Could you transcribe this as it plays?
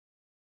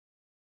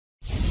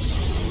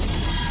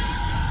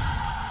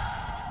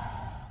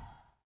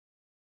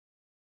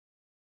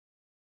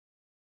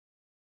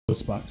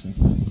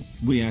boxing.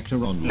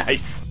 Reactor online.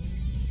 Nice.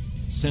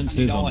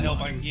 Senses all the online.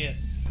 help I can get.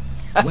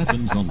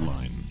 Weapons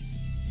online.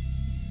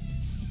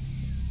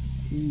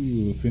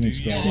 Ooh, Phoenix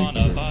Do you Strike.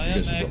 wanna buy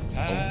a mech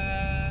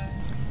pack?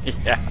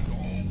 Yeah.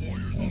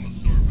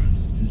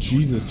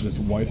 Jesus just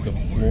wiped the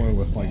floor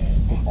with like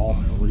all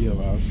three of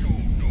us.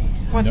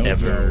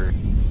 Whatever.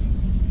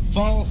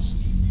 False.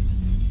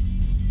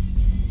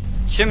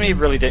 Chimney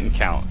really didn't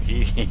count.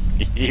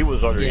 He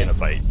was already in a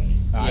fight.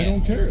 I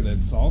don't care.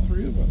 That's all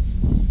three of us.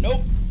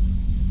 Nope.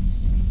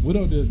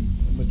 Widow did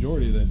a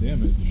majority of that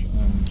damage.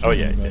 Oh,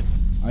 yeah, he but did.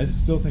 I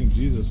still think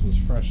Jesus was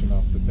fresh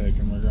enough to take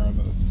him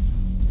regardless.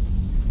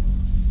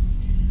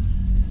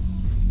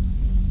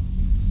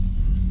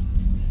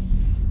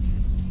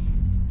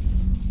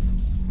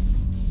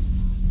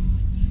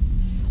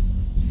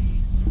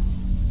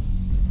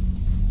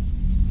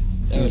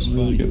 That was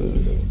really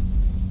good.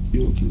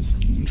 Deal with this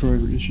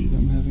driver issue that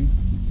I'm having.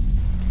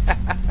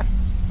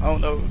 Oh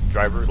no,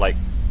 driver, like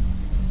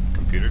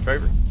computer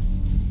driver?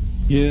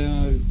 Yeah,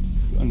 I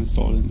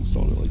uninstalled it and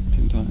installed it like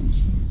 10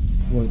 times.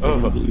 What, Oh, I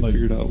haven't really like,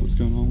 figured out what's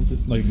going on with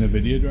it. like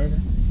NVIDIA driver?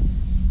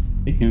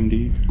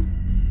 AMD.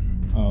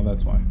 Oh,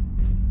 that's why.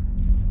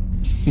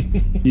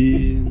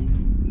 Yeah.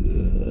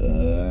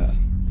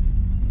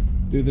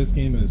 Dude, this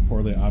game is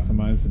poorly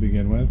optimized to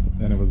begin with,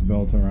 and it was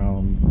built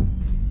around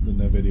the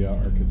NVIDIA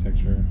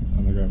architecture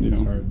on the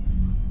graphics card.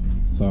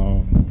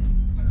 So,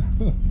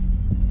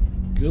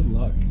 good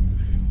luck.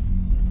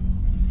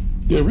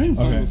 Yeah, it ran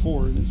fine Okay.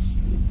 before. It's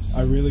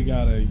I really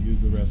gotta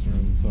use the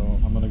restroom, so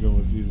I'm gonna go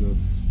with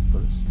Jesus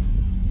first.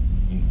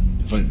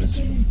 Invite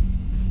Mitsu.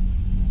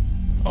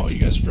 Oh, you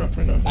guys are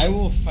dropping right now. I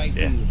will fight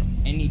you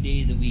any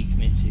day of the week,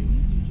 Mitsu.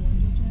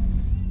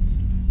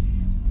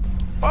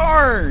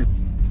 Barn!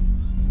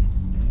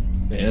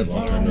 Man,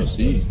 long time no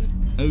see.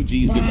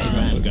 OG's a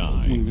bad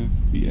guy. I'm gonna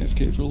be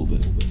AFK for a little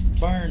bit.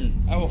 Barn,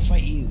 I will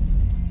fight you.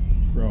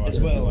 Bro, I As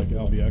heard well. you like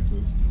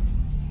LBXs.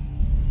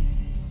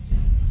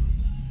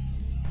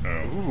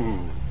 Ooh.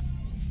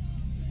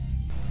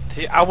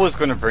 See, I was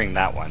gonna bring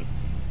that one,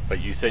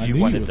 but you said I you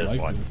knew wanted would this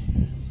like one. this.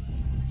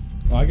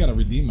 Well, I gotta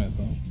redeem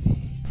myself.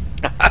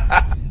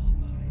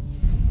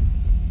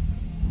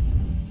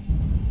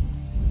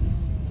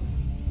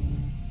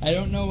 I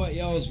don't know what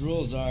y'all's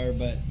rules are,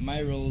 but my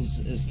rules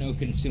is no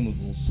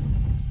consumables.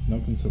 No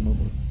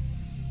consumables.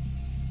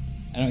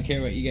 I don't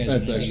care what you guys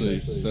That's wanna do.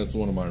 actually, that's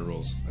one of my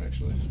rules,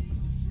 actually.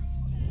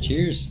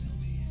 Cheers.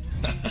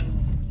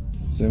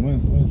 Say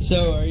when.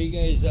 So, are you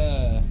guys,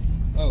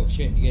 oh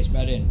shit, you guys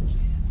about in.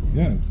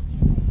 Yeah, it's...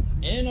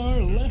 In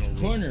our left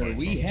corner,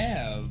 we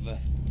have...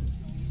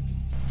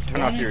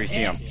 Turn off your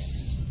Planet ECM.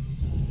 X.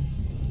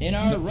 In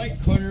our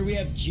right corner, we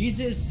have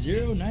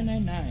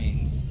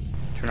Jesus0999.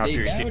 Turn off They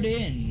your bowed ECM.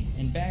 in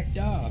and backed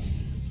off.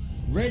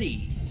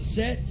 Ready,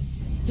 set,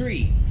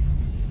 3,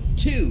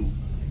 2,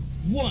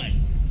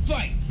 1,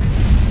 fight!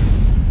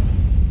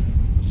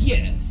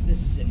 Yes,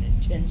 this is an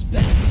intense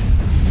battle.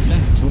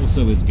 Left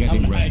torso is I'm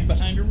getting gonna hide wrecked.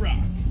 behind a rock.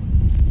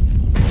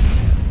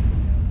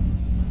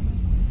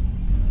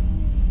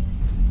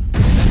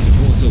 Left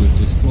torso is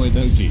destroyed.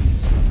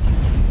 OGs.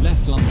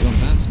 Left arm got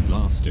ass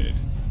blasted.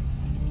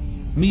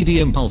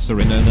 Medium pulsar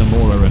in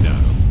Onamora no.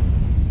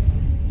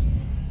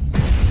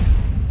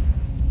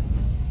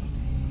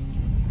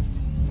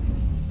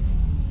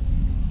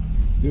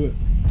 Do it.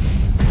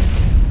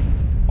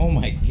 Oh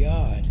my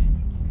god.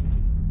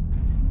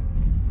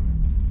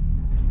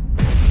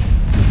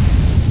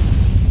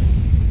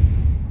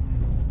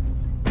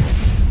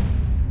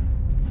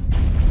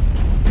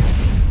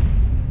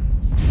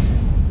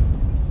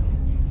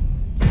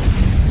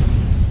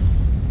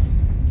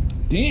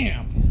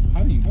 Damn!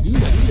 How do you do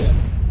that?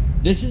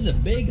 This is a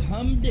big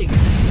humdinger.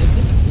 That's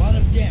a lot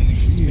of damage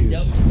has been Jeez.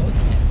 dealt to both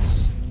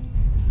mechs.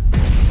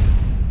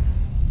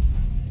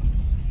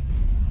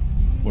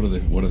 What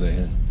are they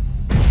in?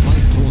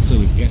 Right torso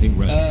is getting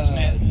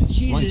wrecked.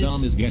 Jesus Right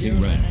arm is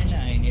getting wrecked.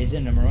 0999 is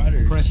in a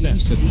Marauder Press F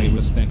to 2C. pay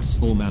respects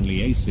for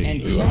manly AC.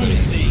 And Ooh, I'm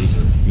gonna see.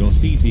 Your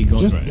CT got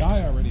Just wrecked.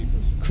 die already.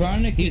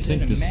 Chronic is in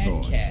Hit a Mad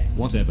destroy. Cat.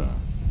 Whatever.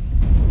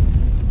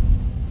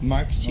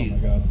 Mark Oh 2. my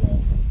god, bro.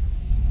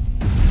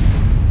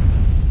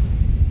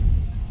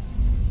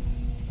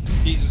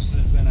 Jesus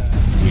is in a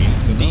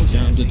The steam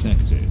meltdown chassis.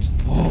 detected.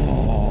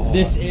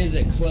 This is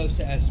a close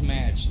ass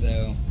match,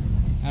 though.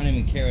 I don't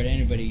even care what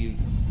anybody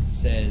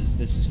says.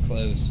 This is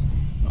close.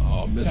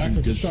 Oh, missing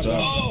Tactical good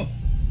shutdown. stuff.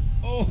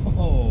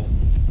 Oh,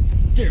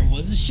 there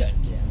was a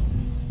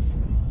shutdown.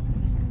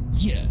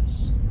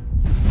 Yes.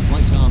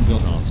 Right arm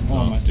got ass Oh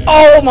my blasted.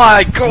 Oh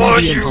my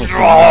god, Medium you pulsar in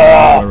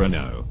raw! Onamora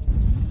no.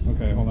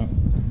 Okay, hold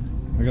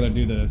on. I gotta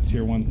do the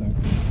tier 1 thing.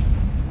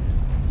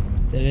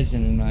 That is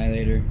an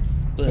annihilator.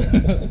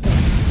 Ugh.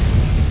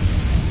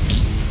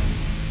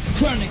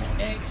 Chronic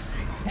X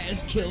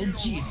has killed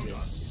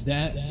Jesus.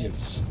 That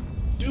is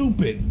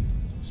stupid.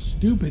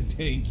 Stupid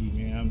tanky,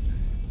 man.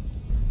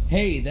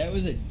 Hey, that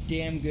was a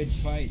damn good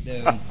fight,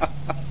 though.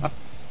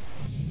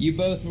 You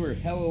both were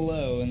hella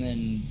low, and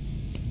then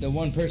the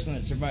one person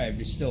that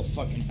survived is still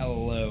fucking hella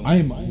low. I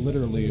am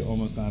literally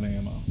almost out of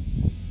ammo.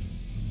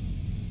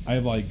 I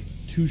have like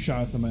 2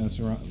 shots in my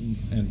surround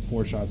and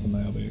 4 shots in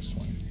my elbow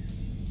swing.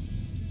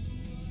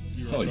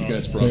 Oh, you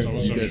guys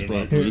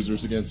brought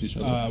bruisers against each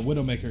other?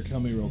 Widowmaker,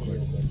 kill me real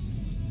quick.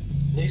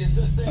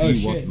 Oh You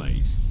shit. what,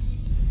 mate?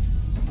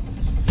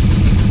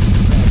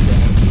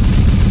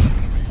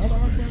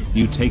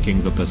 You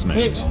taking the piss, Wait,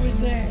 mate? what was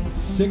that?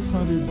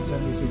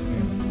 676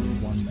 damage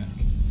on 1 mech.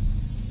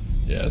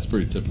 Yeah, that's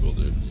pretty typical,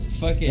 dude.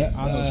 Fuck it. Yeah,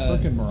 on those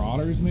freaking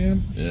Marauders,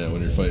 man. Yeah,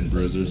 when you're fighting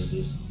bruisers.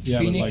 Yeah,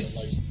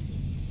 Phoenix.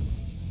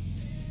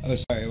 Oh,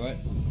 sorry, what?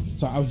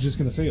 so I was just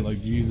gonna say,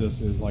 like,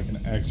 Jesus is like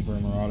an expert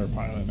Marauder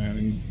pilot, man.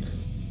 And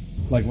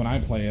like when I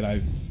play it,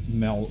 I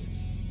melt.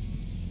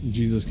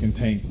 Jesus can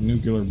tank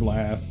nuclear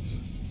blasts.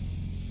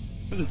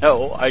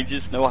 No, I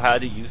just know how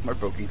to use my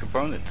broken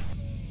components.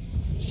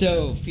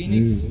 So,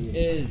 Phoenix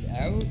is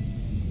out?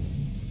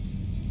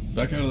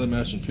 Back out of the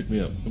match and pick me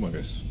up. Come on,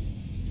 guys.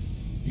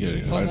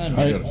 You Hold gotta, on.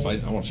 I gotta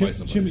fight. I want to fight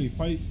somebody. Chimney,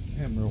 fight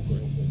him real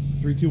quick.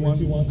 3, 2,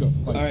 1, go.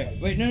 Fight.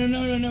 Alright, wait,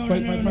 no,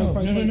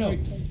 Fight.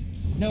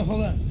 No,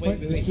 hold on.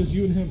 Wait. It's just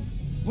you and him.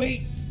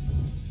 Wait.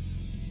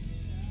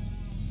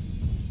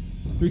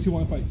 3, 2,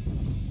 1, fight.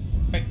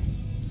 Wait.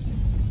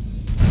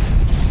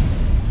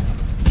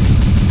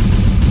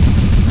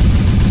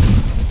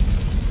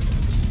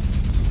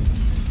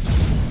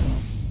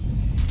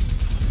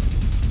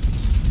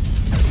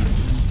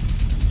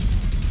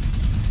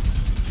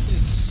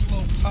 This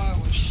slow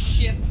pile of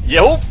shit.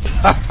 Yep.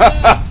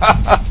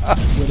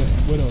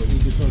 Widow,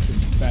 he's approaching.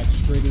 Back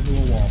straight into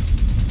a wall.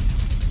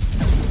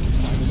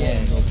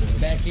 Yes,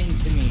 back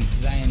into me,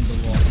 because I am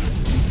the wall.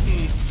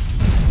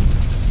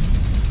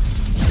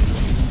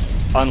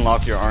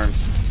 Unlock your arms.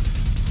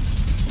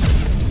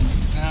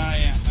 Ah,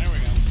 yeah, there we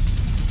go.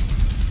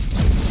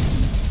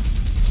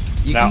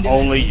 You Now can do that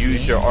only in the use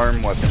game. your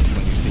arm weapons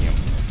when you see them.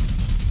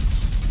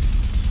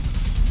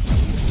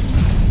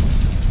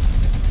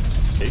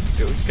 Okay,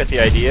 you got the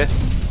idea.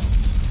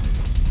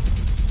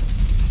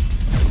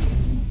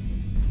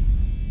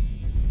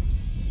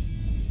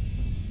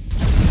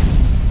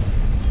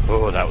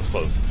 Oh, that was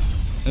close.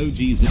 Oh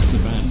geez, it's a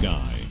bad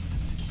guy.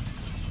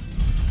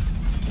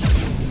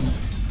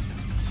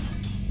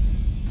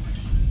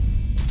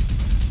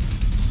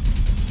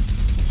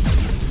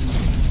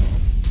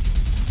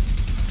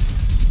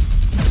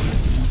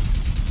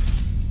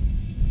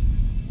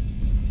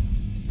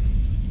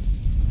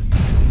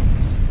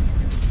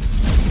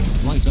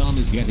 Right arm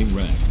is getting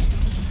wrecked.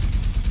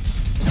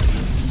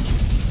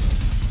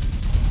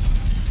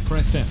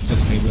 Press F to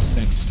pay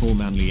respects for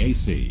manly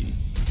AC.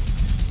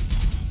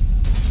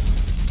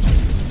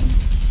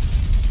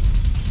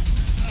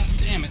 Ah,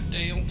 damn it,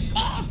 Dale.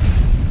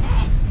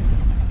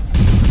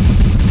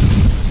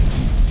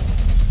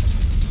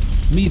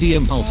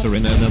 Medium pulsar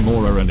in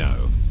Namora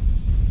Renault.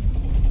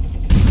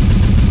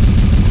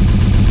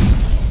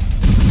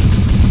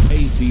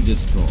 AC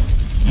destroyed.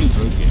 You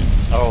broke it.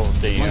 Oh,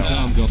 Right damn.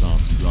 arm got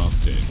ass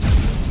blasted.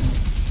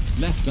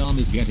 Left arm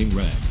is getting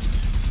wrecked.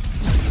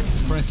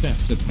 Press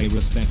F to pay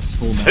respects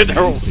for Sitting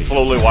there manly AC.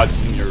 slowly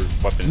watching your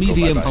weapons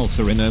Medium go bye-bye.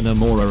 pulsar in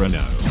Namora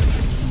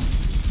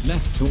Renault.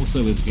 Left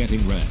torso is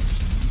getting wrecked.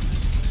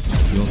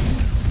 Your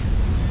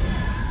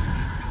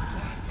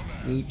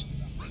Loot.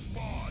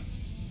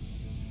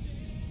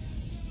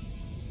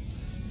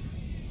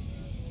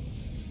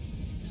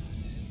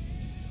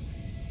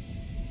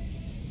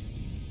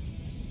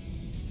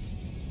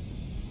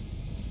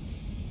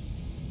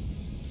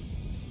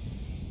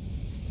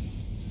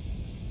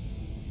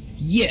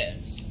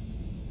 Yes.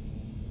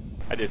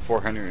 I did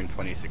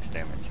 426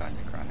 damage on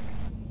your chronic.